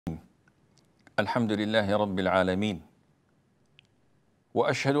الحمد لله رب العالمين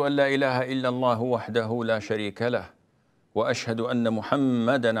وأشهد أن لا إله إلا الله وحده لا شريك له وأشهد أن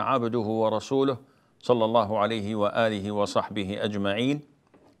محمدا عبده ورسوله صلى الله عليه وآله وصحبه أجمعين.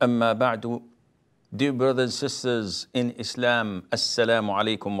 أما بعد, dear brothers and sisters in Islam, Assalamu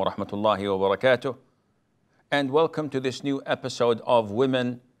alaikum wa rahmatullahi wa barakatuh, and welcome to this new episode of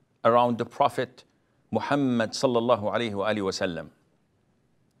Women Around the Prophet Muhammad sallallahu alaihi wa alihi wasallam.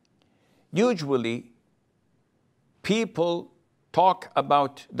 Usually, people talk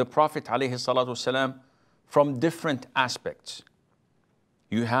about the Prophet alayhi salatu wasalam from different aspects.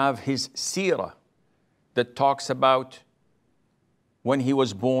 You have his seerah that talks about when he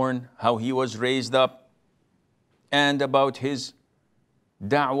was born, how he was raised up, and about his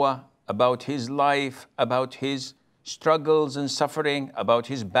da'wah, about his life, about his struggles and suffering, about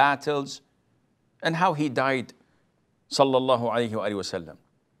his battles, and how he died, sallallahu alayhi wa sallam.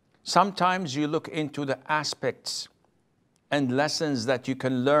 Sometimes you look into the aspects and lessons that you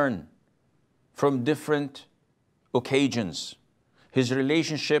can learn from different occasions. His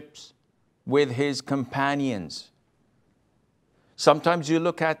relationships with his companions. Sometimes you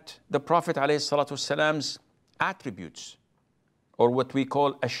look at the Prophet ﷺ's attributes, or what we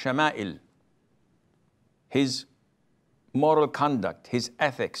call ash-shama'il, his moral conduct, his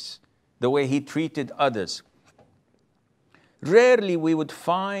ethics, the way he treated others. Rarely we would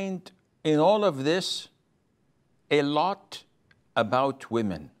find in all of this a lot about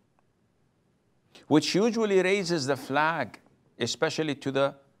women, which usually raises the flag, especially to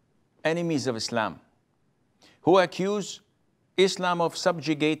the enemies of Islam, who accuse Islam of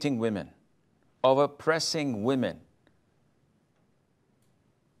subjugating women, of oppressing women.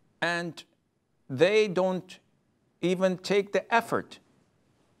 And they don't even take the effort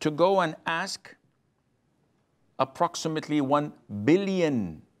to go and ask approximately 1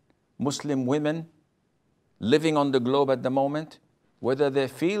 billion Muslim women living on the globe at the moment, whether they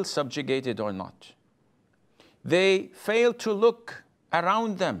feel subjugated or not. They fail to look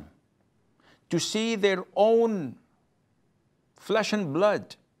around them to see their own flesh and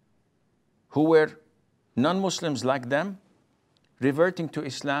blood who were non-Muslims like them, reverting to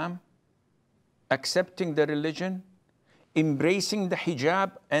Islam, accepting the religion, embracing the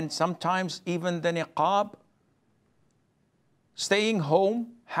hijab and sometimes even the niqab, staying home,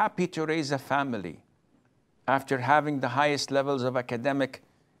 happy to raise a family after having the highest levels of academic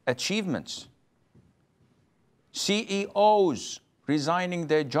achievements. CEOs resigning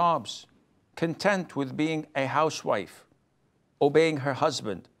their jobs, content with being a housewife, obeying her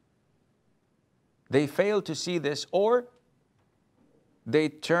husband. They fail to see this, or they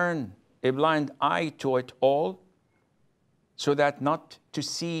turn a blind eye to it all so that not to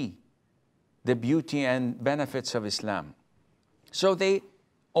see the beauty and benefits of Islam. So they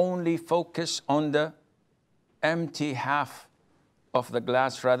only focus on the empty half of the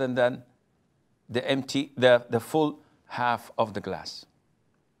glass rather than the full half of the glass.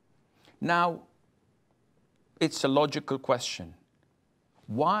 Now, it's a logical question.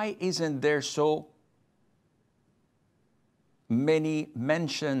 Why isn't there so many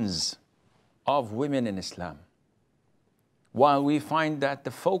mentions of women in Islam, while we find that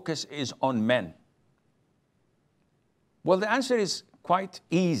the focus is on men? Well, the answer is quite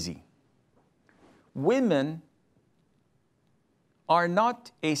easy. Women are not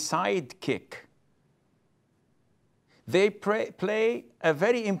a sidekick. They play a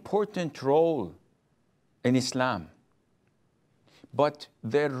very important role in Islam, but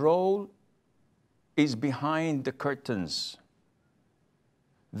their role is behind the curtains.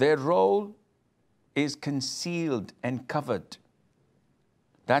 Their role is concealed and covered.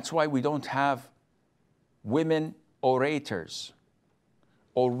 That's why we don't have women orators,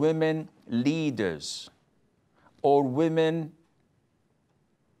 or women leaders, or women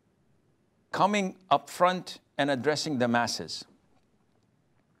coming up front and addressing the masses,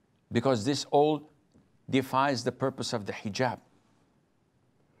 because this all defies the purpose of the hijab.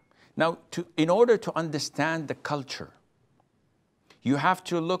 Now, in order to understand the culture, you have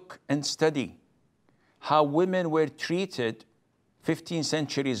to look and study how women were treated 15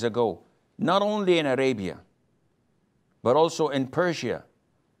 centuries ago, not only in Arabia, but also in Persia,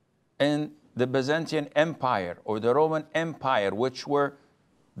 and the Byzantine Empire or the Roman Empire, which were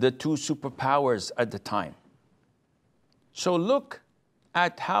the two superpowers at the time. So look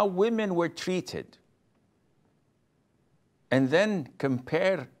at how women were treated, and then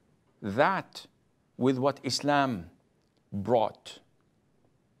compare that with what Islam brought.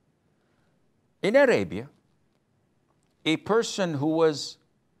 In Arabia, a person who was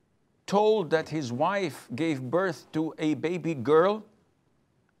told that his wife gave birth to a baby girl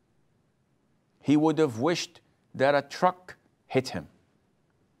he would have wished that a truck hit him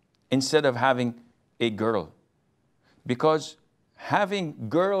instead of having a girl. Because having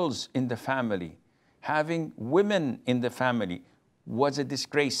girls in the family, having women in the family was a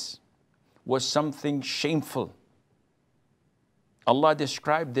disgrace, was something shameful. Allah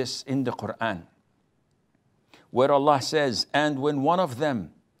described this in the Quran, where Allah says, and when one of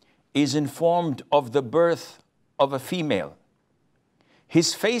them is informed of the birth of a female,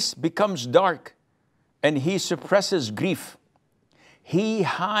 his face becomes dark and he suppresses grief. He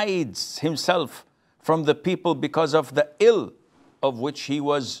hides himself from the people because of the ill of which he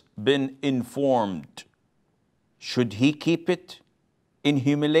was been informed. Should he keep it in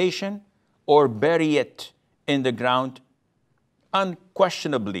humiliation or bury it in the ground?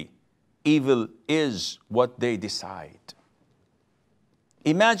 Unquestionably, evil is what they decide.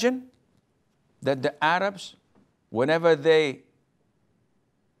 Imagine that the Arabs, whenever they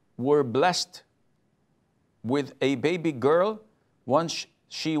were blessed with a baby girl, once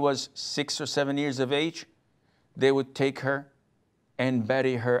she was 6 or 7 years of age, they would take her and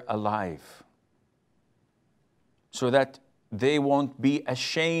bury her alive, so that they won't be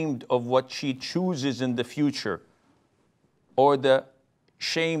ashamed of what she chooses in the future, or the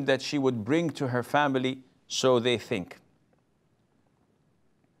shame that she would bring to her family, so they think.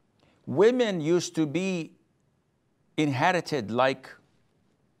 Women used to be inherited like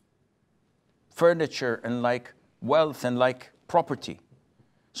furniture and like wealth and like property.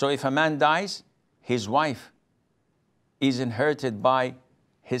 So if a man dies, his wife is inherited by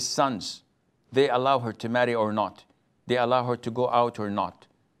his sons. They allow her to marry or not. They allow her to go out or not.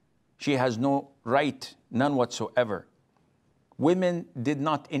 She has no right, none whatsoever. Women did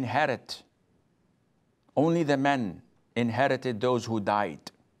not inherit. Only the men inherited those who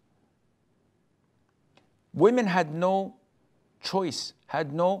died. Women had no choice,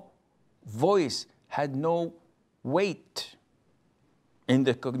 had no voice, had no weight in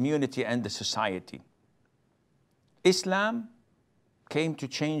the community and the society. Islam came to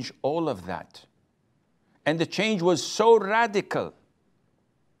change all of that. And the change was so radical,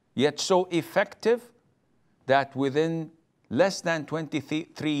 yet so effective, that within less than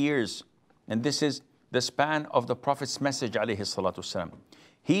 23 years, and this is the span of the Prophet's message, alayhi salatu wasalam,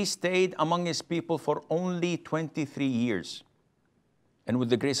 he stayed among his people for only 23 years. And with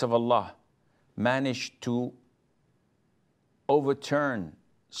the grace of Allah, managed to overturn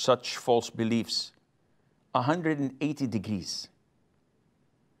such false beliefs 180 degrees.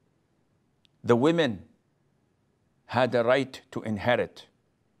 The women had a right to inherit,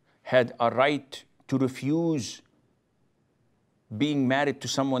 had a right to refuse being married to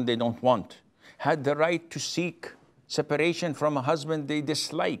someone they don't want, had the right to seek separation from a husband they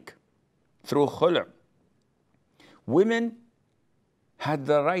dislike through khulu'. Women had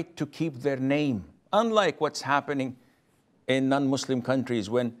the right to keep their name, unlike what's happening in non-Muslim countries.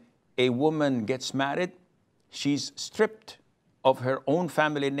 When a woman gets married, she's stripped of her own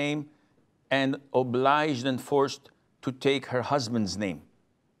family name and obliged and forced to take her husband's name.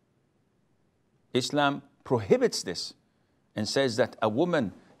 Islam prohibits this and says that a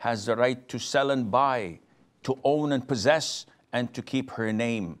woman has the right to sell and buy, to own and possess, and to keep her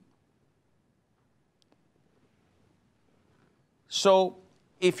name. So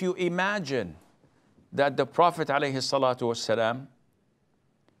if you imagine that the Prophet ﷺ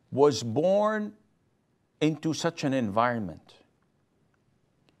was born into such an environment,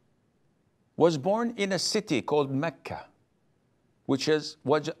 was born in a city called Mecca, which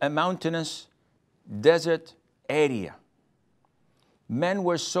was a mountainous desert area. Men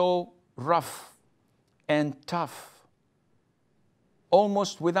were so rough and tough,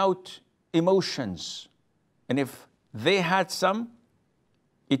 almost without emotions. And if they had some,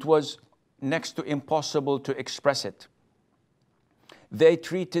 it was next to impossible to express it. They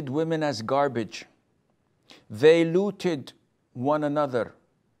treated women as garbage. They looted one another.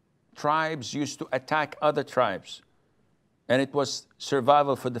 Tribes used to attack other tribes, and it was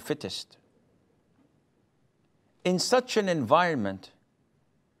survival for the fittest. In such an environment,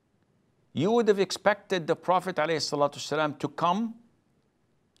 you would have expected the Prophet ﷺ to come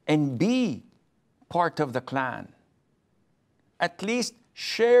and be part of the clan, at least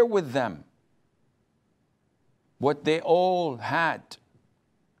share with them what they all had.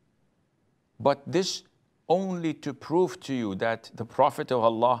 But this only to prove to you that the Prophet of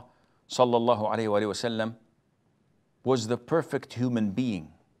Allah sallallahu alaihi wasallam was the perfect human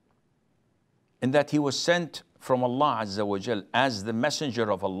being, and that he was sent from Allah Azza wa Jal as the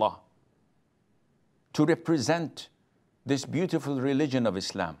messenger of Allah to represent this beautiful religion of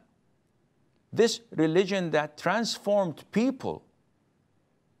Islam. This religion that transformed people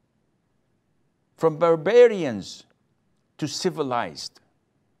from barbarians to civilized.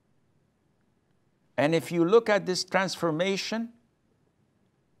 And if you look at this transformation,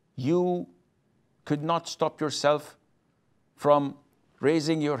 you could not stop yourself from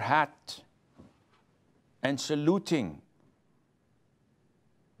raising your hat and saluting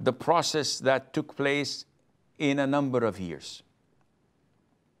the process that took place in a number of years.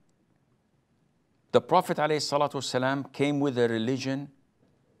 The Prophet ﷺ came with a religion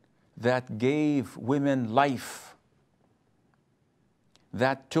that gave women life,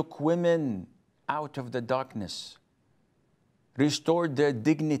 that took women out of the darkness, restored their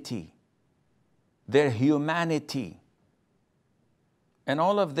dignity, their humanity, and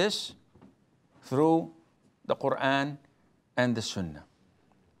all of this through the Quran and the Sunnah.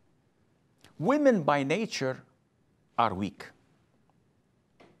 Women by nature are weak.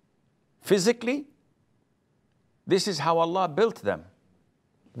 Physically, this is how Allah built them.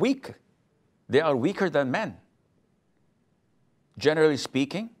 Weak. They are weaker than men, generally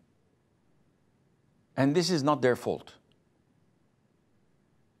speaking, and this is not their fault.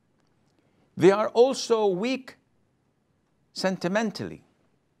 They are also weak sentimentally.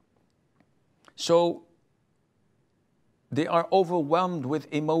 So they are overwhelmed with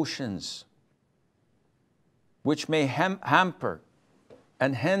emotions, which may hamper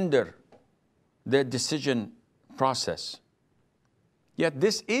and hinder their decision process. Yet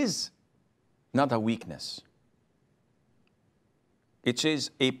this is not a weakness. It is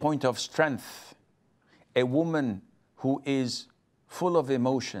a point of strength. A woman who is full of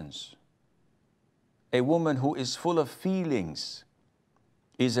emotions, a woman who is full of feelings,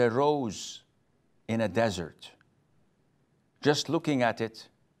 is a rose in a desert. Just looking at it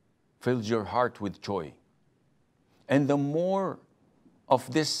fills your heart with joy. And the more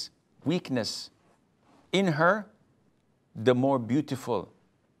of this weakness in her, the more beautiful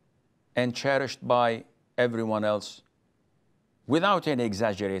and cherished by everyone else, without any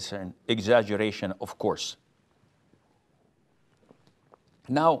exaggeration, of course.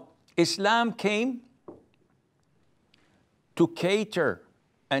 Now, Islam came to cater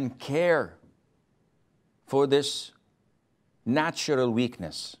and care for this natural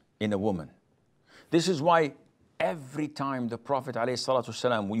weakness in a woman. This is why every time the Prophet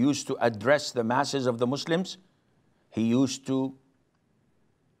ﷺ used to address the masses of the Muslims, he used to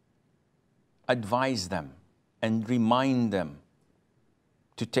advise them and remind them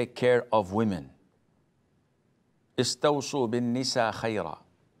to take care of women. Istawsu bin nisa khayra.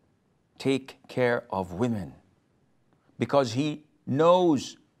 Take care of women. Because he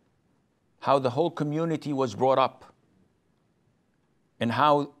knows how the whole community was brought up and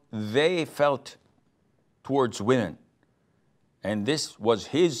how they felt towards women. And this was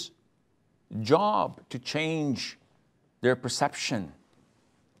his job, to change their perception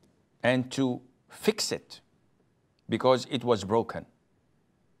and to fix it, because it was broken.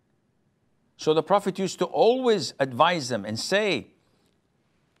 So the Prophet used to always advise them and say,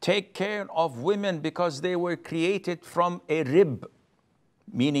 take care of women because they were created from a rib,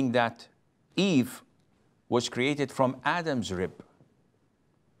 meaning that Eve was created from Adam's rib.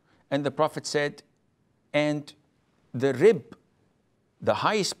 And the Prophet said, and the rib, the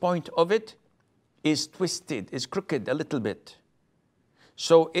highest point of it, is twisted, is crooked a little bit.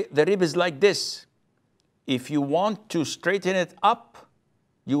 So the rib is like this. If you want to straighten it up,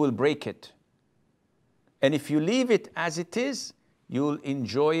 you will break it. And if you leave it as it is, you'll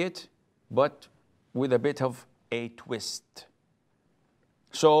enjoy it, but with a bit of a twist.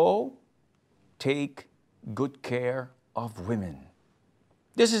 So take good care of women.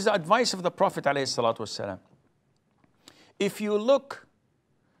 This is the advice of the Prophet ﷺ. If you look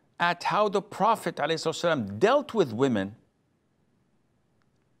at how the Prophet ﷺ dealt with women,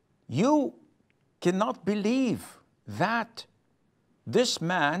 you cannot believe that this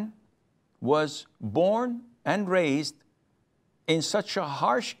man was born and raised in such a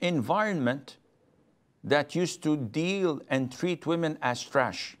harsh environment that used to deal and treat women as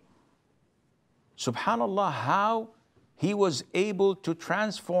trash. Subhanallah, how he was able to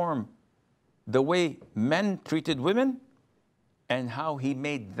transform the way men treated women and how he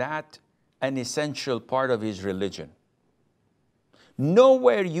made that an essential part of his religion.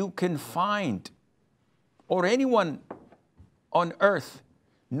 Nowhere you can find, or anyone on earth,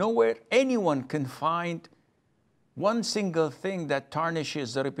 nowhere anyone can find one single thing that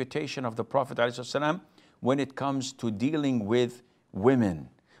tarnishes the reputation of the Prophet ﷺ when it comes to dealing with women.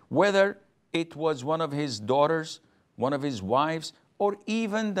 Whether it was one of his daughters, one of his wives, or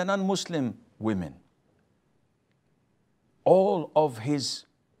even the non-Muslim women. All of his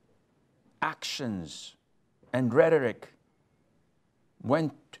actions and rhetoric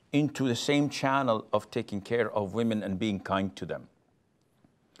went into the same channel of taking care of women and being kind to them.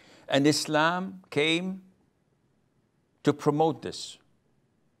 And Islam came to promote this,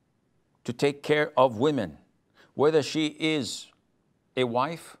 to take care of women, whether she is a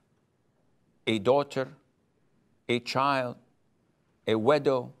wife, a daughter, a child, a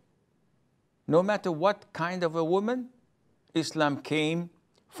widow. No matter what kind of a woman, Islam came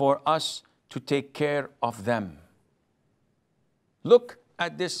for us to take care of them. Look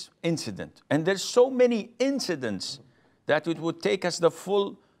at this incident. And there's so many incidents that it would take us the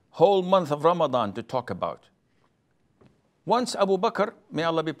whole month of Ramadan to talk about. Once Abu Bakr, may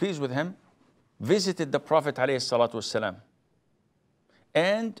Allah be pleased with him, visited the Prophet ﷺ.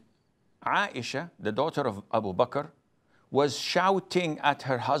 And Aishah, the daughter of Abu Bakr, was shouting at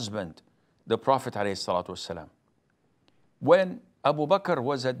her husband, the Prophet ﷺ. When Abu Bakr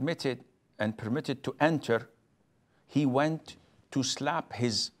was admitted and permitted to enter, he went to slap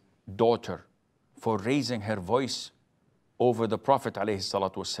his daughter for raising her voice over the Prophet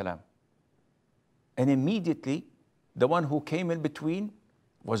ﷺ. And immediately, the one who came in between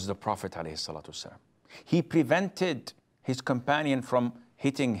was the Prophet ﷺ. He prevented his companion from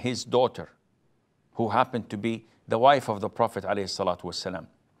hitting his daughter, who happened to be the wife of the Prophet ﷺ.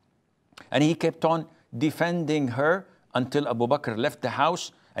 And he kept on defending her until Abu Bakr left the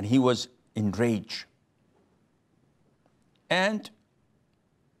house and he was in rage. And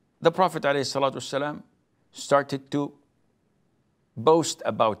the Prophet ﷺ started to boast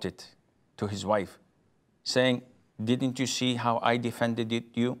about it to his wife, saying, "Didn't you see how I defended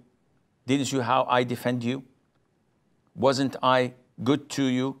you? Didn't you see how I defend you? Wasn't I good to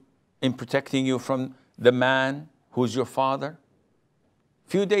you in protecting you from the man who's your father?"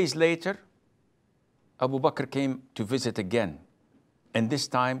 Few days later, Abu Bakr came to visit again. And this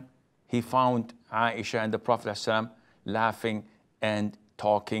time, he found Aishah and the Prophet ﷺ laughing and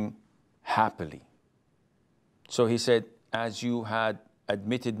talking happily. So he said, "As you had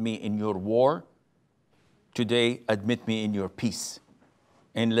admitted me in your war, today admit me in your peace.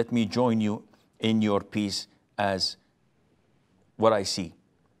 And let me join you in your peace as what I see."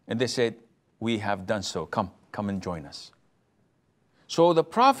 And they said, "We have done so. Come and join us." So the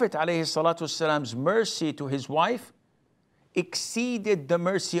Prophet ﷺ's mercy to his wife exceeded the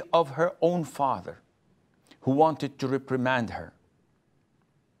mercy of her own father, who wanted to reprimand her.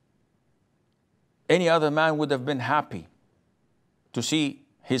 Any other man would have been happy to see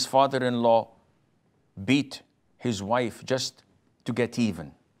his father-in-law beat his wife just to get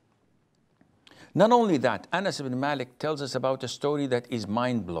even. Not only that, Anas ibn Malik tells us about a story that is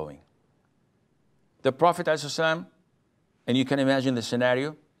mind-blowing. The Prophet ﷺ, and you can imagine the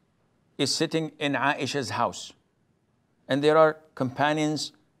scenario, is sitting in Aishah's house. And there are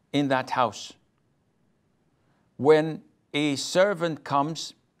companions in that house. When a servant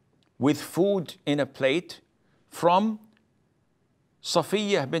comes with food in a plate from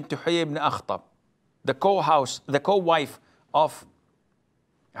Safiyyah bint Huyy ibn Akhtab, the co-wife of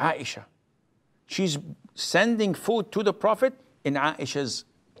Aishah. She's sending food to the Prophet in Aishah's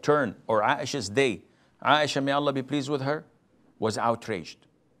turn or Aishah's day. Aishah, may Allah be pleased with her, was outraged.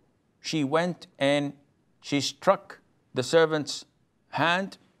 She went and she struck the servant's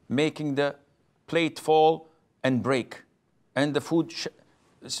hand, making the plate fall and break, and the food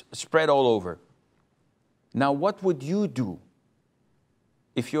spread all over. Now, what would you do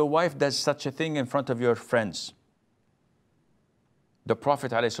if your wife does such a thing in front of your friends? The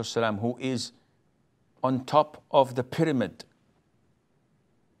Prophet ﷺ, who is on top of the pyramid,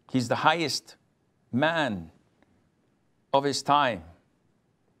 he's the highest man of his time,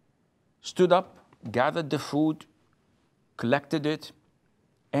 stood up, gathered the food, collected it,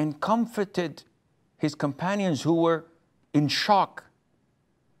 and comforted his companions who were in shock.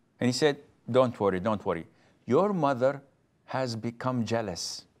 And he said, "Don't worry, don't worry. Your mother has become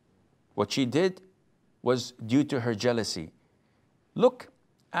jealous. What she did was due to her jealousy." Look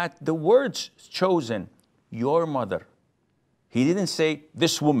at the words chosen, your mother. He didn't say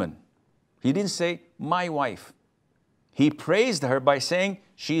this woman. He didn't say my wife. He praised her by saying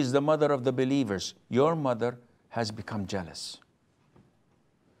she is the mother of the believers. Your mother has become jealous.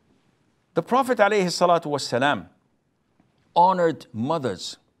 The Prophet ﷺ honored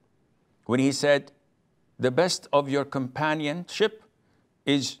mothers when he said, "The best of your companionship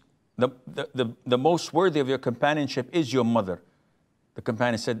is, the most worthy of your companionship is your mother." The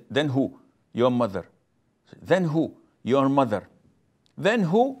companion said, "Then who?" "Your mother." "Then who?" "Your mother." "Then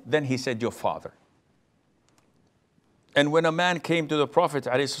who?" Then he said, "Your father." And when a man came to the Prophet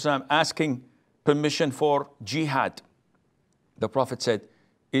ﷺ asking permission for jihad, the Prophet said,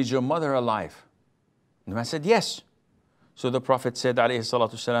 "Is your mother alive?" And the man said, "Yes." So the Prophet said, alayhi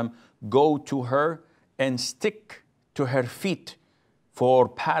salatu wasalam, go to her and stick to her feet, for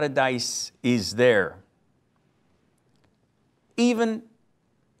paradise is there. Even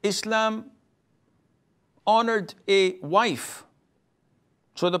Islam honored a wife.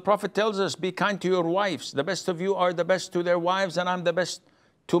 So the Prophet tells us, be kind to your wives. The best of you are the best to their wives, and I'm the best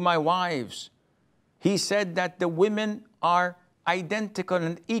to my wives. He said that the women are identical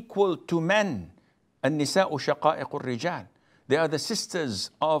and equal to men. النساء شقائق الرجال. They are the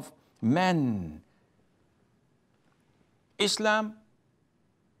sisters of men. Islam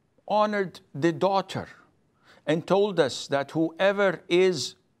honored the daughter and told us that whoever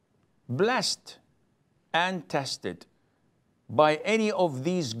is blessed and tested by any of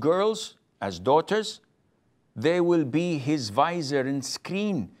these girls as daughters, they will be his visor and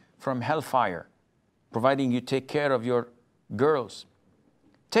screen from hellfire, providing you take care of your girls.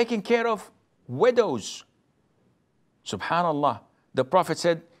 Taking care of widows. Subhanallah. The Prophet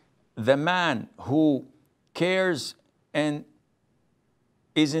said, the man who cares and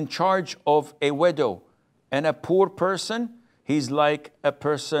is in charge of a widow and a poor person, he's like a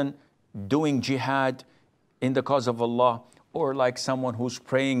person doing jihad in the cause of Allah, or like someone who's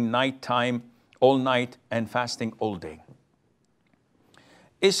praying nighttime all night and fasting all day.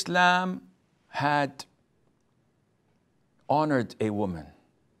 Islam had honored a woman.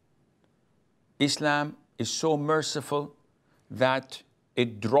 Islam is so merciful that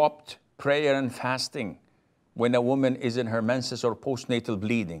it dropped prayer and fasting when a woman is in her menses or postnatal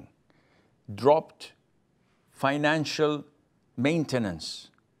bleeding, dropped financial maintenance.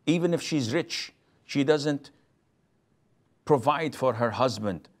 Even if she's rich, she doesn't provide for her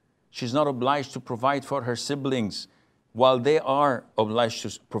husband. She's not obliged to provide for her siblings while they are obliged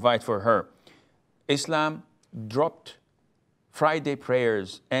to provide for her. Islam dropped Friday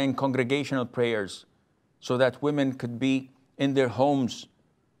prayers and congregational prayers so that women could be in their homes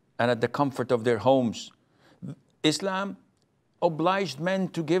and at the comfort of their homes. Islam obliged men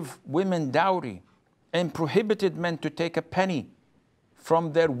to give women dowry and prohibited men to take a penny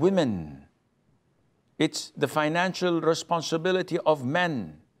from their women. It's the financial responsibility of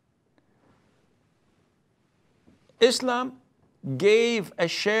men. Islam gave a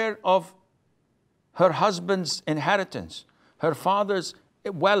share of her husband's inheritance, her father's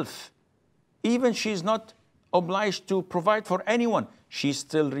wealth. Even she's not obliged to provide for anyone, she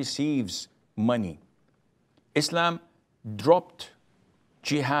still receives money. Islam dropped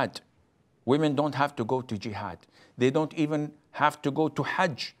jihad. Women don't have to go to jihad. They don't even have to go to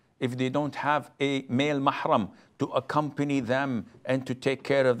Hajj if they don't have a male mahram to accompany them and to take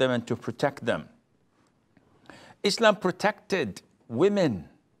care of them and to protect them. Islam protected women.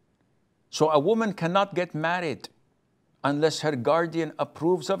 So a woman cannot get married unless her guardian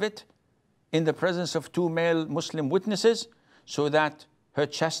approves of it in the presence of two male Muslim witnesses, so that her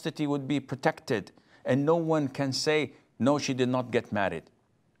chastity would be protected. And no one can say, no, she did not get married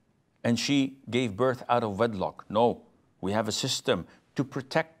and she gave birth out of wedlock. No, we have a system to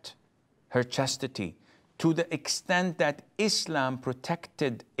protect her chastity, to the extent that Islam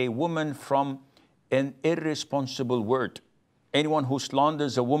protected a woman from an irresponsible word. Anyone who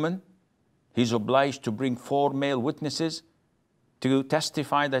slanders a woman, he's obliged to bring 4 male witnesses to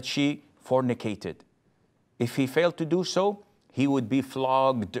testify that she fornicated. If he failed to do so, he would be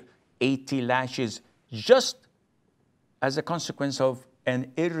flogged 80 lashes just as a consequence of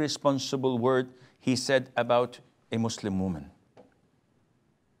an irresponsible word he said about a Muslim woman.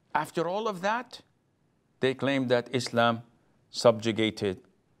 After all of that, they claimed that Islam subjugated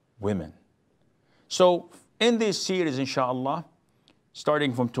women. So in this series, inshallah,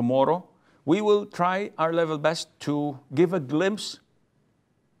 starting from tomorrow, we will try our level best to give a glimpse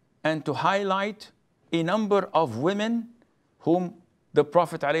and to highlight a number of women whom the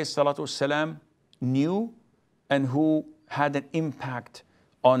Prophet ﷺ knew and who had an impact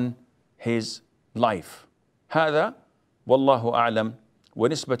on his life. هذا والله أعلم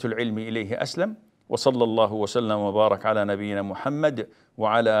ونسبة العلم إليه أسلم وصلى الله وسلم وبارك على نبينا محمد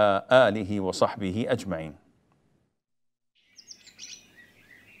وعلى آله وصحبه أجمعين.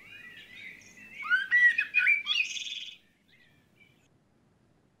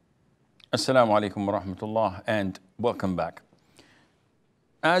 Assalamu alaikum wa rahmatullah, and welcome back.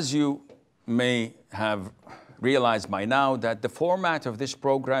 As you may have realized by now, that the format of this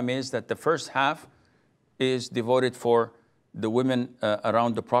program is that the first half is devoted for the women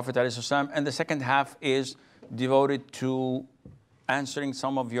around the Prophet ﷺ, and the second half is devoted to answering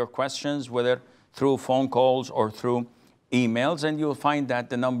some of your questions, whether through phone calls or through emails, and you'll find that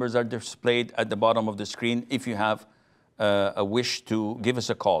the numbers are displayed at the bottom of the screen if you have a wish to give us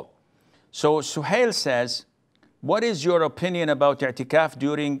a call. So Suhail says, what is your opinion about i'tikaf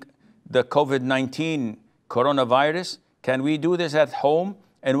during the COVID-19 coronavirus? Can we do this at home?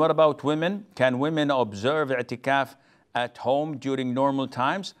 And what about women? Can women observe i'tikaf at home during normal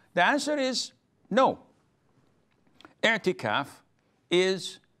times? The answer is no. I'tikaf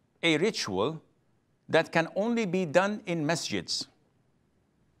is a ritual that can only be done in masjids.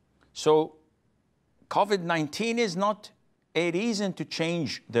 So COVID-19 is not a reason to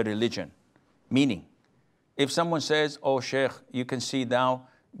change the religion. Meaning, if someone says, oh Sheikh, you can see now,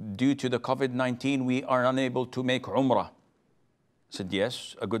 due to the COVID-19, we are unable to make Umrah. I said,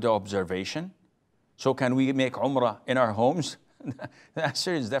 yes, a good observation. So can we make Umrah in our homes? The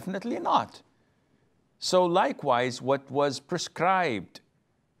answer is definitely not. So likewise, what was prescribed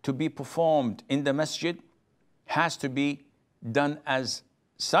to be performed in the masjid has to be done as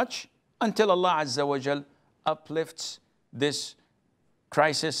such until Allah Azza wa Jal uplifts this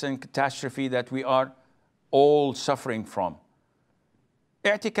crisis and catastrophe that we are all suffering from.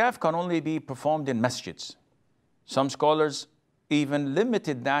 I'tikaf can only be performed in masjids. Some scholars even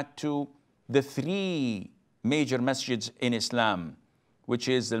limited that to the 3 major masjids in Islam, which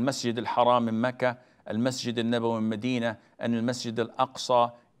is the Masjid al-Haram in Mecca, al-Masjid al-Nabawi in Medina, and al-Masjid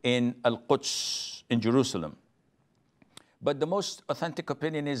al-Aqsa in Al-Quds in Jerusalem. But the most authentic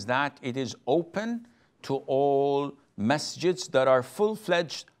opinion is that it is open to all masjids that are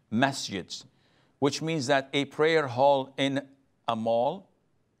full-fledged masjids, which means that a prayer hall in a mall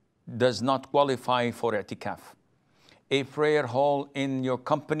does not qualify for i'tikaf. A prayer hall in your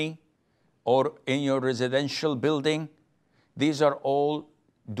company or in your residential building, these are all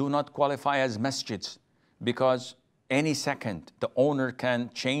do not qualify as masjids, because any second the owner can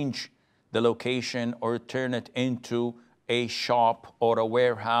change the location or turn it into a shop or a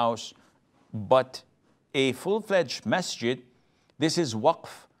warehouse. But a full-fledged masjid, this is waqf.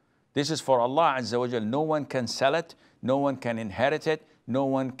 This is for Allah Azza wa Jal. No one can sell it, no one can inherit it, no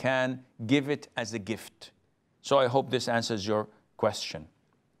one can give it as a gift. So I hope this answers your question.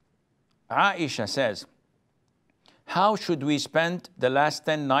 Aishah says, how should we spend the last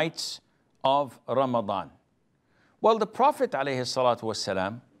 10 nights of Ramadan? Well, the Prophet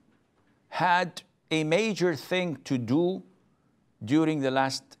ﷺ had a major thing to do during the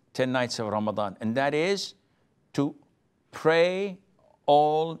last 10 nights of Ramadan, and that is to pray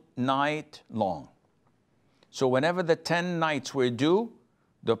all night long. So whenever the 10 nights were due,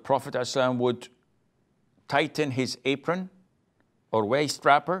 the Prophet ﷺ would tighten his apron or waist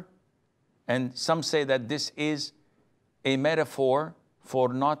wrapper, and some say that this is a metaphor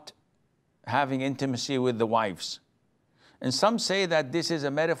for not having intimacy with the wives. And some say that this is a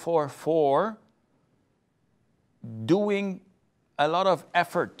metaphor for doing a lot of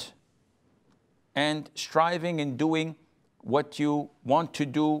effort and striving in doing what you want to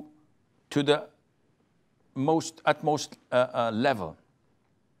do to the utmost level.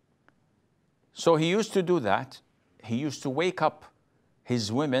 So he used to do that. He used to wake up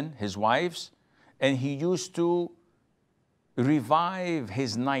his women, his wives, and he used to revive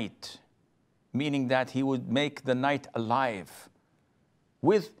his night, meaning that he would make the night alive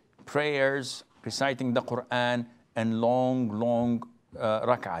with prayers, reciting the Quran, and long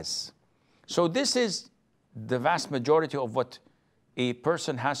rak'ahs. So this is the vast majority of what a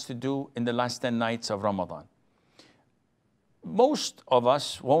person has to do in the last 10 nights of Ramadan. Most of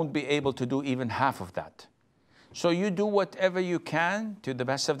us won't be able to do even half of that. So you do whatever you can to the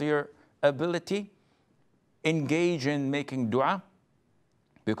best of your ability. Engage in making dua,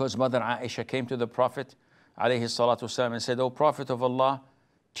 because Mother Aishah came to the Prophet ﷺ and said, "O Prophet of Allah,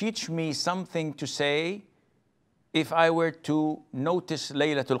 teach me something to say if I were to notice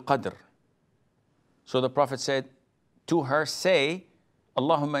Laylatul Qadr." So the Prophet said to her, say,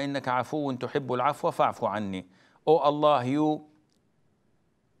 "Allahumma innaka afuwun tuhibbul afwa fa'fu anni." O Allah, you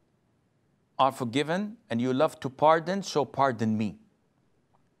are forgiven and you love to pardon, so pardon me.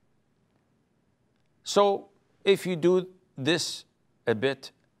 So if you do this a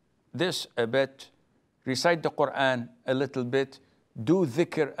bit, recite the Quran a little bit, do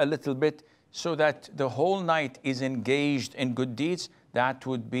dhikr a little bit, so that the whole night is engaged in good deeds, that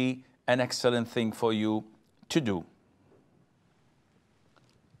would be an excellent thing for you to do.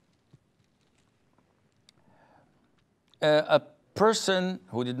 A person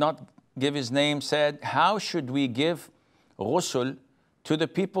who did not give his name said, how should we give ghusl to the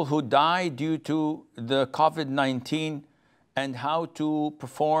people who die due to the COVID-19, and how to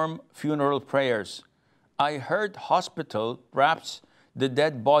perform funeral prayers? I heard hospital wraps the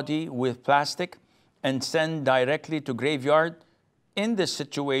dead body with plastic and send directly to graveyard. In this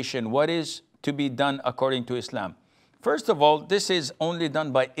situation, what is to be done according to Islam? First of all, this is only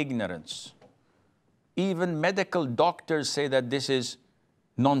done by ignorance. Even medical doctors say that this is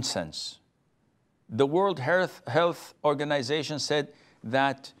nonsense. The World Health Organization said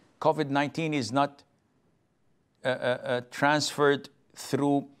that COVID-19 is not transferred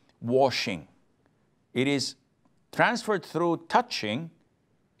through washing. It is transferred through touching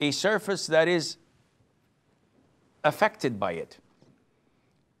a surface that is affected by it,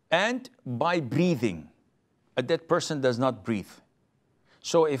 and by breathing. A dead person does not breathe.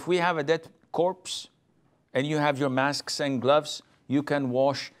 So if we have a dead corpse and you have your masks and gloves, you can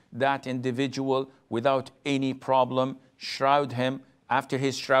wash that individual without any problem, shroud him. After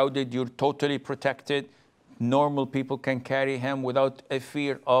he's shrouded, you're totally protected. Normal people can carry him without a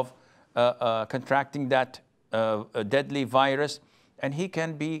fear of contracting that deadly virus, and he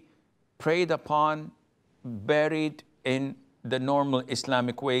can be prayed upon, buried in the normal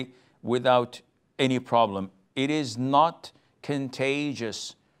Islamic way without any problem. It is not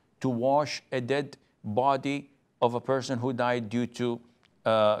contagious to wash a dead body of a person who died due to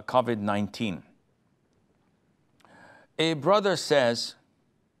COVID-19. A brother says,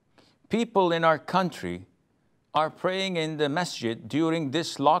 people in our country are praying in the masjid during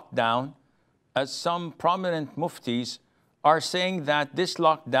this lockdown, as some prominent muftis are saying that this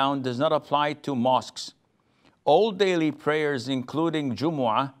lockdown does not apply to mosques. All daily prayers, including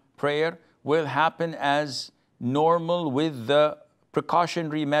Jumu'ah prayer, will happen as normal with the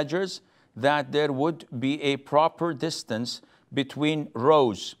precautionary measures that there would be a proper distance between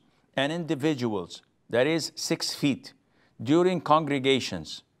rows and individuals, that is 6 feet, during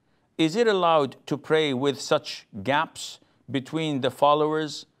congregations. Is it allowed to pray with such gaps between the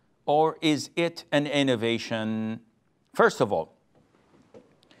followers, or is it an innovation? First of all,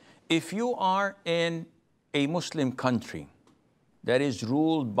 if you are in a Muslim country that is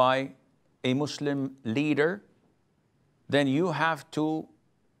ruled by a Muslim leader, then you have to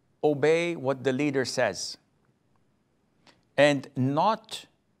obey what the leader says and not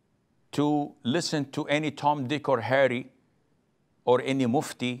to listen to any Tom, Dick, or Harry, or any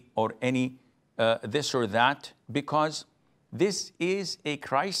mufti, or any this or that, because this is a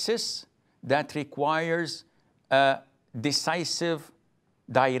crisis that requires a decisive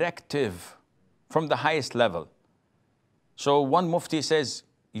directive from the highest level. So one mufti says,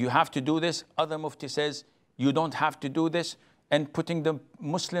 you have to do this, other mufti says, you don't have to do this, and putting the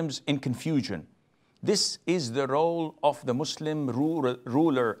Muslims in confusion. This is the role of the Muslim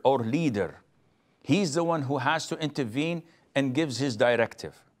ruler or leader. He's the one who has to intervene and gives his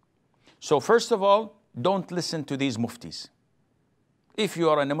directive. So first of all, don't listen to these muftis. If you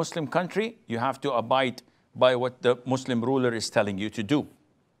are in a Muslim country, you have to abide by what the Muslim ruler is telling you to do.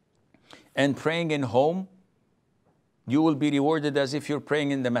 And praying in home, you will be rewarded as if you're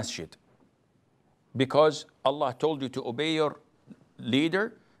praying in the masjid, because Allah told you to obey your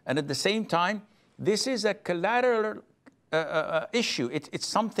leader, and at the same time, this is a collateral issue. It's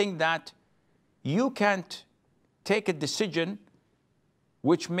something that you can't take a decision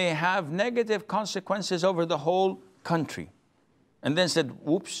which may have negative consequences over the whole country, and then said,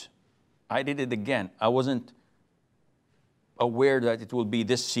 whoops, I did it again. I wasn't aware that it will be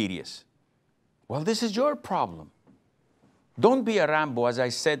this serious. Well, this is your problem. Don't be a Rambo, as I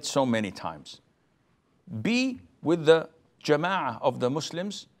said so many times. Be with the jama'ah of the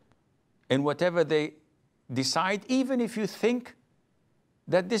Muslims in whatever they decide, even if you think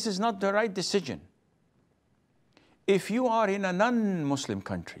that this is not the right decision. If you are in a non-Muslim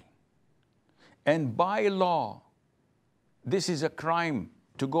country, and by law, this is a crime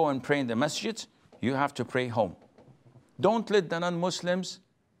to go and pray in the masjids, you have to pray home. Don't let the non-Muslims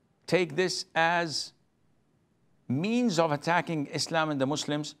take this as means of attacking Islam and the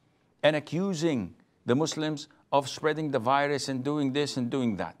Muslims and accusing the Muslims of spreading the virus and doing this and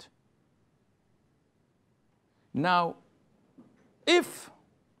doing that. Now, if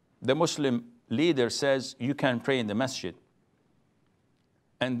the Muslim leader says you can pray in the masjid,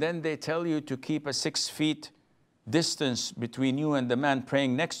 and then they tell you to keep a 6 feet distance between you and the man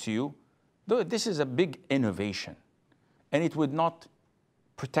praying next to you, though this is a big innovation, and it would not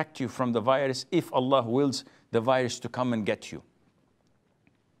protect you from the virus if Allah wills the virus to come and get you.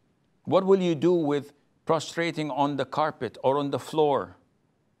 What will you do with prostrating on the carpet or on the floor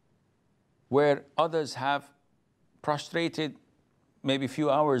where others have prostrated maybe a few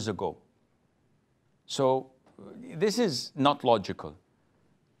hours ago? So this is not logical.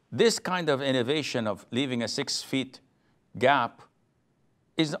 This kind of innovation of leaving a 6 feet gap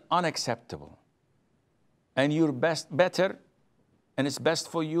is unacceptable. And you're better, and it's best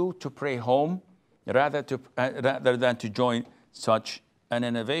for you to pray home rather than to join such an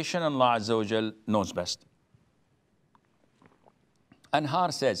innovation. Allah Azza wa Jal knows best.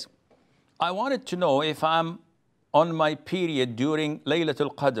 Anhar says, I wanted to know if I'm on my period during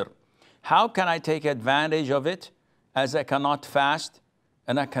Laylatul Qadr, how can I take advantage of it, as I cannot fast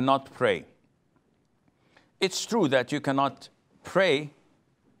and I cannot pray? It's true that you cannot pray.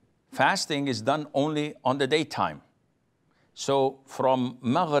 Fasting is done only on the daytime. So from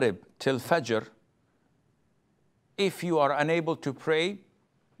Maghrib till Fajr, if you are unable to pray,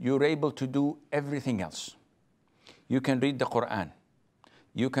 you're able to do everything else. You can read the Quran.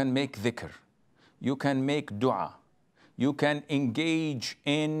 You can make dhikr. You can make dua. You can engage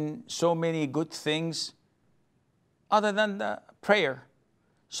in so many good things other than the prayer.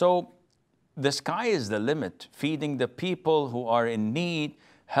 So the sky is the limit. Feeding the people who are in need,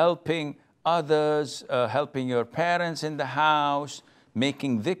 helping others, helping your parents in the house,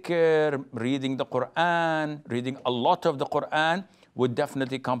 making dhikr, reading the Quran, reading a lot of the Quran would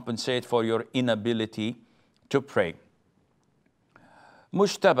definitely compensate for your inability to pray.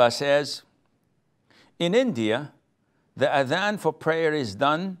 Mushtaba says, in India, the adhan for prayer is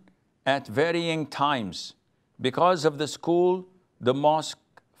done at varying times. Because of the school, the mosque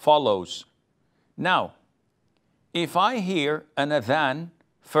follows. Now, if I hear an adhan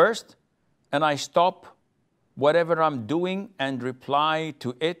first and I stop whatever I'm doing and reply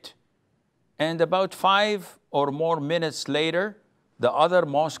to it, and about 5 or more minutes later, the other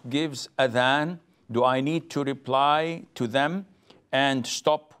mosque gives adhan, do I need to reply to them and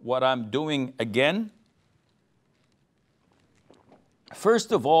stop what I'm doing again?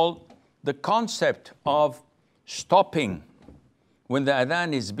 First of all, the concept of stopping when the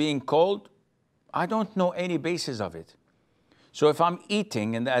adhan is being called, I don't know any basis of it. So if I'm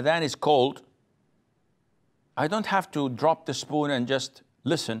eating and the adhan is called, I don't have to drop the spoon and just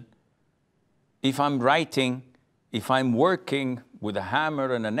listen. If I'm writing, if I'm working with a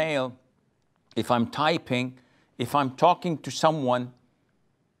hammer and a nail, if I'm typing, if I'm talking to someone,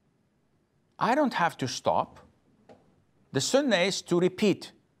 I don't have to stop. The sunnah is to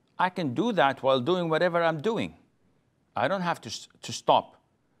repeat. I can do that while doing whatever I'm doing. I don't have to stop.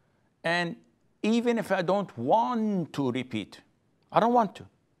 And even if I don't want to repeat, I don't want to.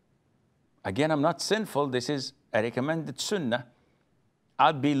 Again, I'm not sinful. This is a recommended sunnah.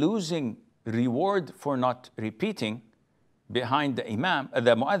 I'll be losing reward for not repeating behind the imam,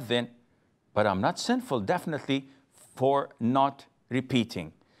 the muadhin, but I'm not sinful, definitely, for not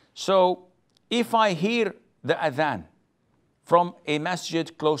repeating. So if I hear the adhan from a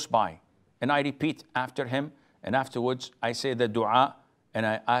masjid close by, and I repeat after him, and afterwards I say the dua, and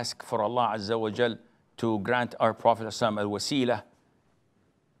I ask for Allah Azza wa Jal to grant our Prophet al-wasila,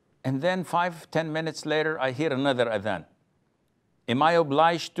 and then 5-10 minutes later I hear another adhan. Am I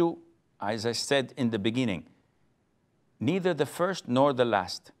obliged to? As I said in the beginning, neither the first nor the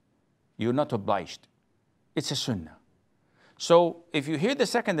last. You're not obliged. It's a sunnah. So if you hear the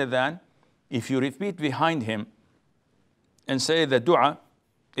second adhan, if you repeat behind him and say the dua,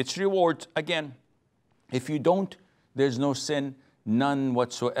 it's reward again. If you don't, there's no sin, none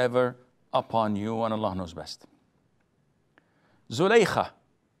whatsoever upon you, and Allah knows best. Zulaykha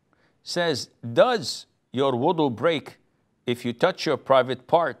says, does your wudu break if you touch your private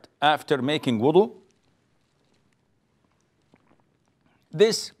part after making wudu?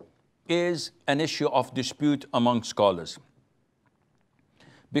 This is an issue of dispute among scholars,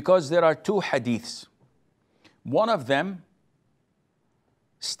 because there are 2 hadiths. One of them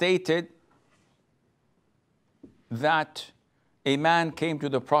stated that a man came to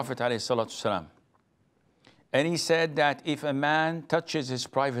the Prophet ﷺ, and he said that if a man touches his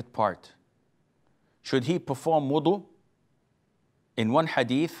private part, should he perform wudu? In one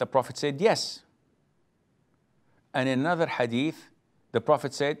hadith, the Prophet said yes. And in another hadith, the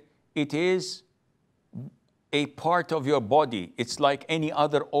Prophet said, it is a part of your body. It's like any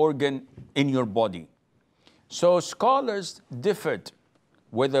other organ in your body. So scholars differed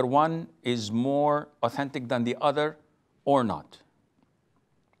whether one is more authentic than the other or not,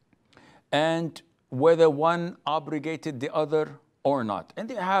 and whether one obligated the other or not. And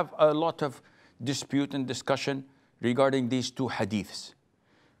they have a lot of dispute and discussion regarding these 2 hadiths.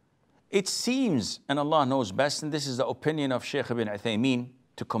 It seems, and Allah knows best, and this is the opinion of Sheikh ibn Uthaymeen,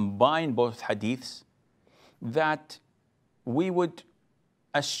 to combine both hadiths, that we would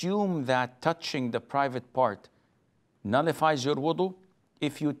assume that touching the private part nullifies your wudu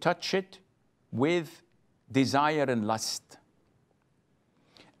if you touch it with desire and lust.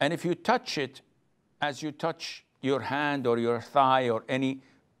 And if you touch it as you touch your hand or your thigh or any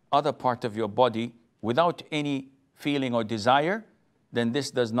other part of your body without any feeling or desire, then this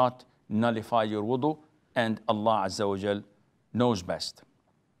does not nullify your wudu, and Allah Azza wa Jal knows best.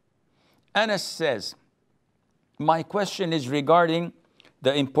 Anas says, my question is regarding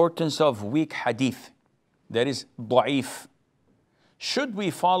the importance of weak hadith, that is da'if. Should we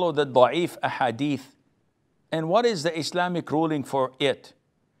follow the da'if ahadith? And what is the Islamic ruling for it?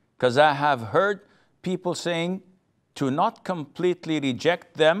 Because I have heard people saying to not completely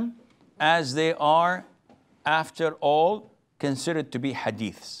reject them, as they are, after all, considered to be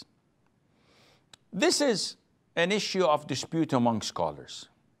hadiths. This is an issue of dispute among scholars.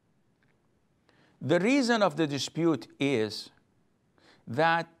 The reason of the dispute is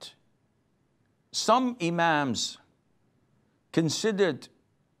that some imams considered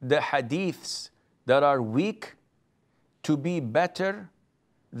the hadiths that are weak to be better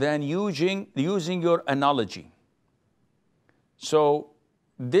than using your analogy. So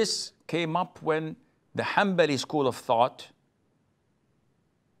this came up when the Hanbali school of thought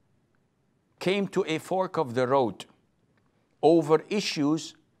came to a fork of the road over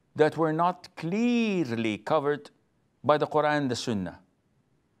issues that were not clearly covered by the Quran and the Sunnah.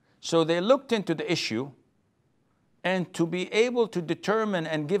 So they looked into the issue, and to be able to determine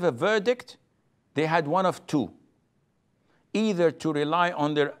and give a verdict, they had one of two. Either to rely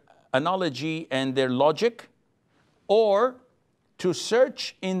on their analogy and their logic, or to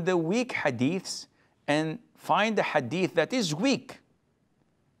search in the weak hadiths and find a hadith that is weak,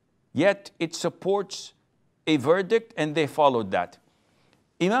 yet it supports a verdict, and they followed that.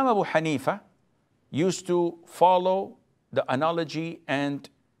 Imam Abu Hanifa used to follow the analogy and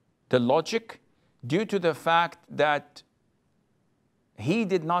the logic due to the fact that he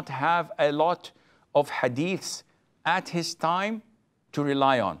did not have a lot of hadiths at his time to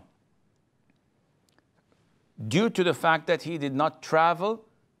rely on. Due to the fact that he did not travel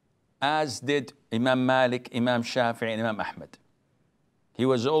as did Imam Malik, Imam Shafi'i, and Imam Ahmad. He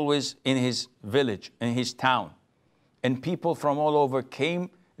was always in his village, in his town. And people from all over came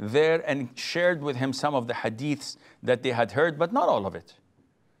there and shared with him some of the hadiths that they had heard, but not all of it.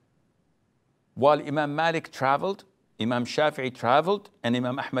 While Imam Malik traveled, Imam Shafi'i traveled, and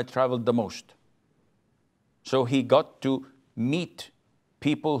Imam Ahmad traveled the most. So he got to meet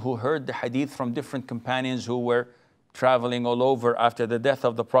people who heard the hadith from different companions who were traveling all over after the death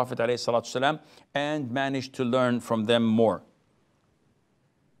of the Prophet ﷺ, and managed to learn from them more.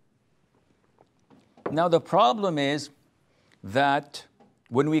 Now the problem is that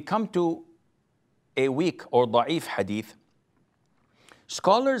when we come to a weak or da'if hadith,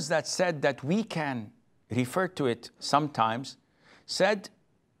 scholars that said that we can refer to it sometimes said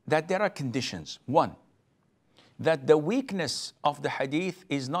that there are conditions. One, that the weakness of the hadith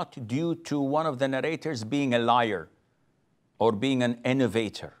is not due to one of the narrators being a liar or being an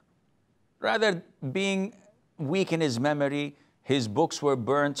innovator. Rather, being weak in his memory, his books were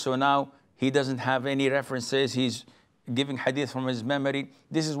burnt, so now he doesn't have any references, he's giving hadith from his memory.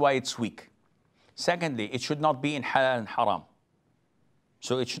 This is why it's weak. Secondly, it should not be in halal and haram.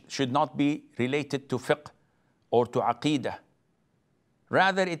 So it should not be related to fiqh or to aqidah.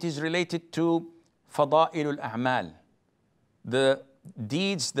 Rather, it is related to fada'ilul a'mal, the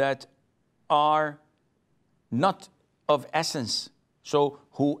deeds that are not of essence. So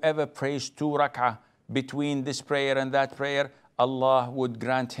whoever prays 2 rak'ah between this prayer and that prayer, Allah would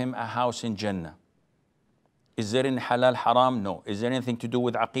grant him a house in Jannah. Is there in halal haram? No. Is there anything to do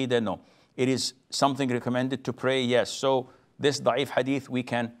with aqidah? No. It is something recommended to pray? Yes. So this da'if hadith, we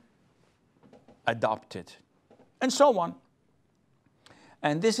can adopt it. And so on.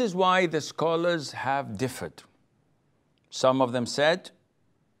 And this is why the scholars have differed. Some of them said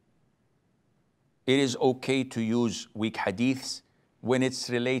it is okay to use weak hadiths when it's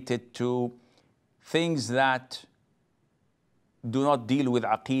related to things that do not deal with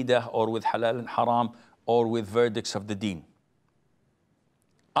aqidah or with halal and haram or with verdicts of the deen.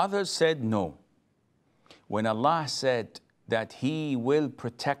 Others said no. When Allah said that He will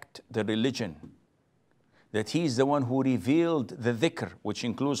protect the religion, that He is the one who revealed the dhikr, which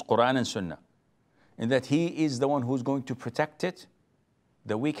includes Quran and Sunnah, and that He is the one who's going to protect it,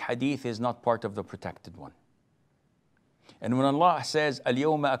 the weak hadith is not part of the protected one. And when Allah says,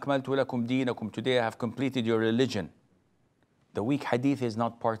 الْيَوْمَ أَكْمَلْتُ لَكُمْ دِينَكُمْ, today I have completed your religion, the weak hadith is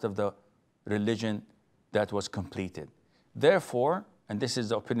not part of the religion that was completed. Therefore, and this is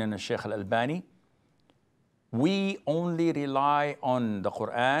the opinion of Sheikh Al-Albani, we only rely on the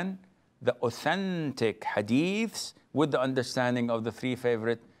Quran, the authentic hadiths, with the understanding of the 3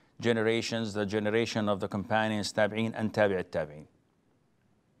 favorite generations, the generation of the companions, tabi'in and tabi'at tabi'in.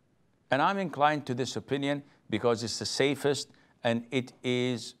 And I'm inclined to this opinion because it's the safest and it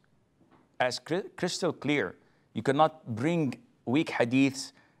is as crystal clear. You cannot bring weak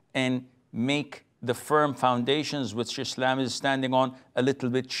hadiths and make the firm foundations which Islam is standing on a little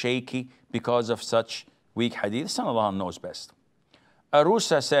bit shaky because of such weak hadiths, and Allah knows best.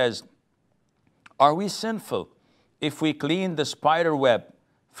 Arusa says, are we sinful if we clean the spider web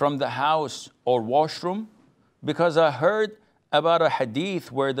from the house or washroom? Because I heard about a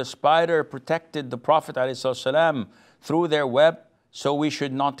hadith where the spider protected the Prophet ﷺ through their web, so we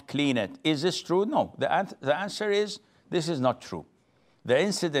should not clean it. Is this true? No. The answer is, this is not true. The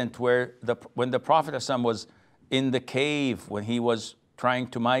incident where when the Prophet ﷺ was in the cave, when he was trying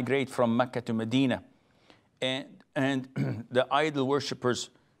to migrate from Mecca to Medina, and the idol worshippers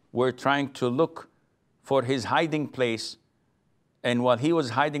were trying to look for his hiding place, and while he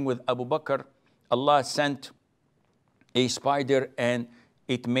was hiding with Abu Bakr, Allah sent a spider and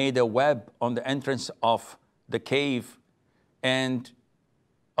it made a web on the entrance of the cave, and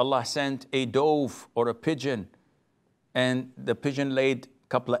Allah sent a dove or a pigeon, and the pigeon laid a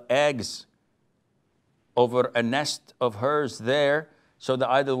couple of eggs over a nest of hers there. So the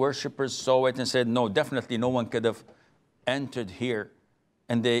idol worshippers saw it and said, no, definitely no one could have entered here.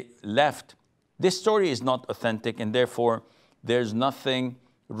 And they left. This story is not authentic, and therefore there's nothing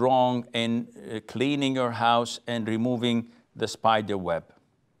wrong in cleaning your house and removing the spider web.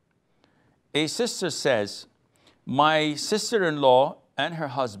 A sister says, my sister-in-law and her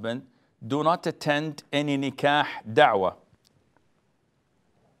husband do not attend any nikah da'wah.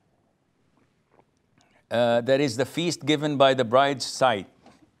 That is the feast given by the bride's side.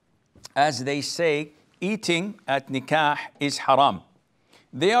 As they say, eating at nikah is haram.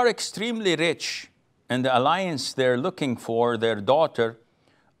 They are extremely rich, and the alliance they're looking for their daughter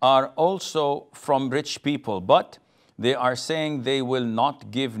are also from rich people, but they are saying they will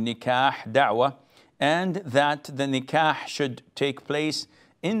not give nikah da'wah, and that the nikah should take place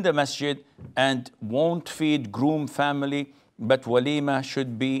in the masjid and won't feed groom family, but walima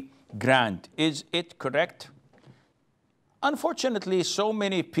should be grand. Is it correct? Unfortunately, so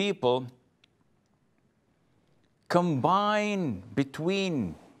many people combine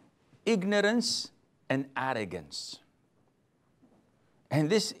between ignorance and arrogance. And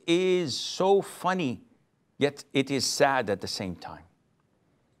this is so funny, yet it is sad at the same time.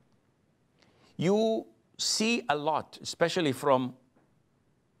 You see a lot, especially from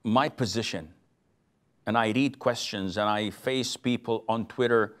my position, and I read questions and I face people on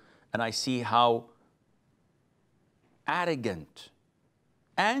Twitter, and I see how arrogant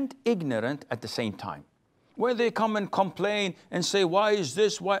and ignorant at the same time. Where they come and complain and say, why is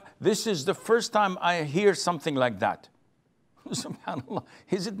this? Why? This is the first time I hear something like that. SubhanAllah,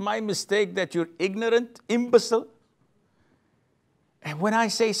 is it my mistake that you're ignorant, imbecile? And when I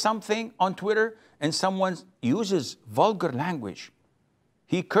say something on Twitter and someone uses vulgar language,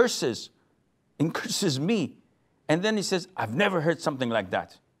 he curses and curses me. And then he says, I've never heard something like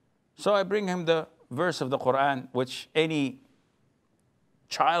that. So I bring him the verse of the Quran, which any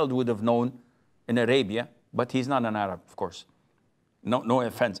child would have known in Arabia, but he's not an Arab, of course. No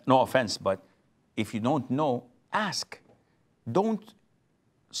offense, but if you don't know, ask. Don't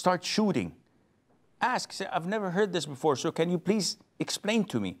start shooting. Ask, say, I've never heard this before, so can you please explain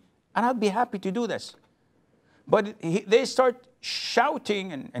to me? And I'll be happy to do this. But they start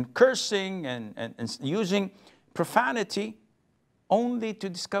shouting and cursing and using profanity, only to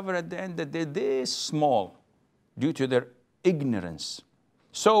discover at the end that they're this small due to their ignorance.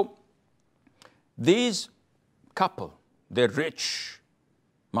 So these couple, they're rich,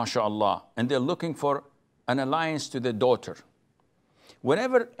 mashallah, and they're looking for an alliance to their daughter.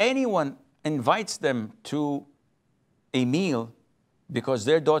 Whenever anyone invites them to a meal because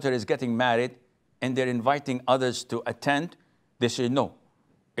their daughter is getting married and they're inviting others to attend, they say no.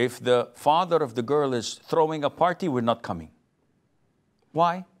 If the father of the girl is throwing a party, we're not coming.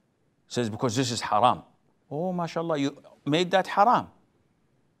 Why? He says, because this is haram. Oh, mashallah, you made that haram.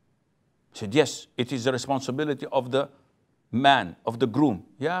 He said, yes, it is the responsibility of the man, of the groom.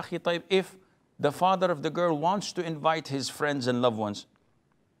 Ya akhi tayyib, if the father of the girl wants to invite his friends and loved ones,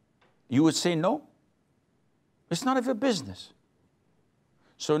 you would say no? It's none of your business.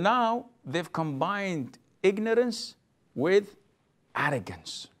 So now they've combined ignorance with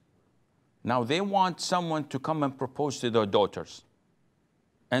arrogance. Now they want someone to come and propose to their daughters.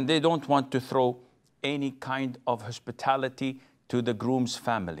 And they don't want to throw any kind of hospitality to the groom's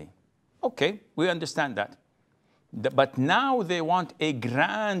family. Okay, we understand that. But now they want a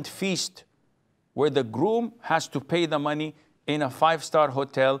grand feast where the groom has to pay the money in a 5-star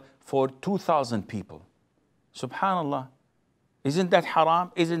hotel for 2,000 people. Subhanallah. Isn't that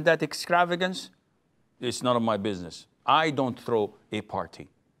haram? Isn't that extravagance? It's none of my business. I don't throw a party.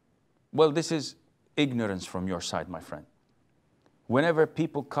 Well, this is ignorance from your side, my friend. Whenever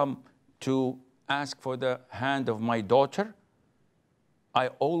people come to ask for the hand of my daughter, I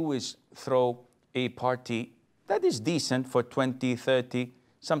always throw a party That is decent for 20, 30,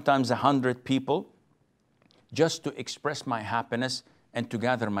 sometimes 100 people, just to express my happiness and to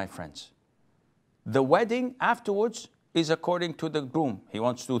gather my friends. The wedding afterwards is according to the groom. He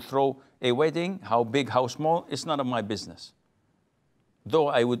wants to throw a wedding, how big, how small, it's none of my business. Though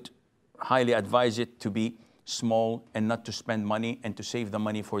I would highly advise it to be small and not to spend money and to save the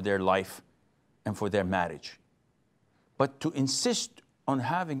money for their life and for their marriage. But to insist on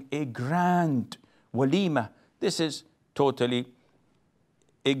having a grand walima, this is totally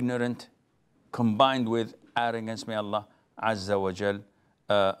ignorant combined with arrogance. May Allah Azza wa Jal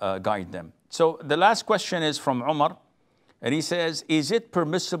guide them. So the last question is from Umar, and he says, is it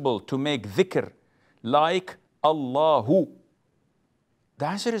permissible to make dhikr like Allahu? The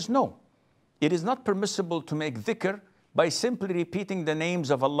answer is no. It is not permissible to make dhikr by simply repeating the names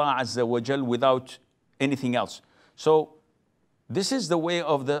of Allah Azza wa Jal without anything else. So this is the way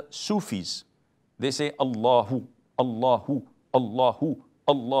of the Sufis. They say Allahu, Allahu, Allahu,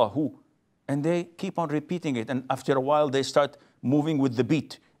 Allahu, and they keep on repeating it. And after a while, they start moving with the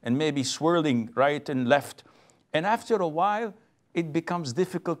beat and maybe swirling right and left. And after a while, it becomes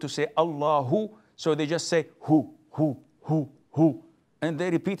difficult to say Allahu, so they just say Hu, and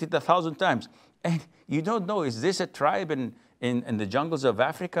they repeat it 1,000 times. And you don't know, is this a tribe in the jungles of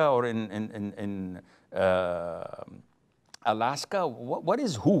Africa or in Alaska? What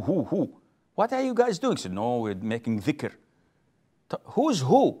is who? What are you guys doing? He said, no, we're making dhikr. Who's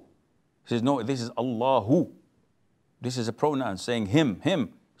who? He says, no, this is Allahu. This is a pronoun saying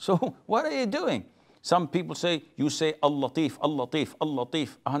him. So what are you doing? Some people say, you say Al-Latif, Al-Latif,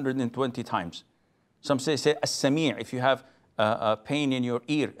 Al-Latif 120 times. Some say As-Sami' if you have a pain in your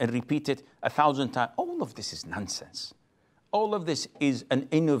ear, and repeat it 1,000 times. All of this is nonsense. All of this is an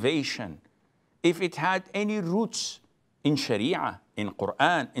innovation. If it had any roots in Sharia, in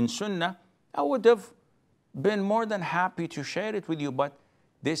Quran, in Sunnah, I would have been more than happy to share it with you, but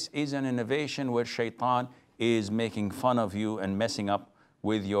this is an innovation where shaitan is making fun of you and messing up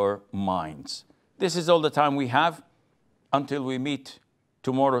with your minds. This is all the time we have. Until we meet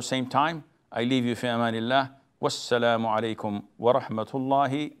tomorrow, same time, I leave you fi amanillah. Wassalamu alaikum wa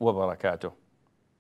rahmatullahi wa barakatuh.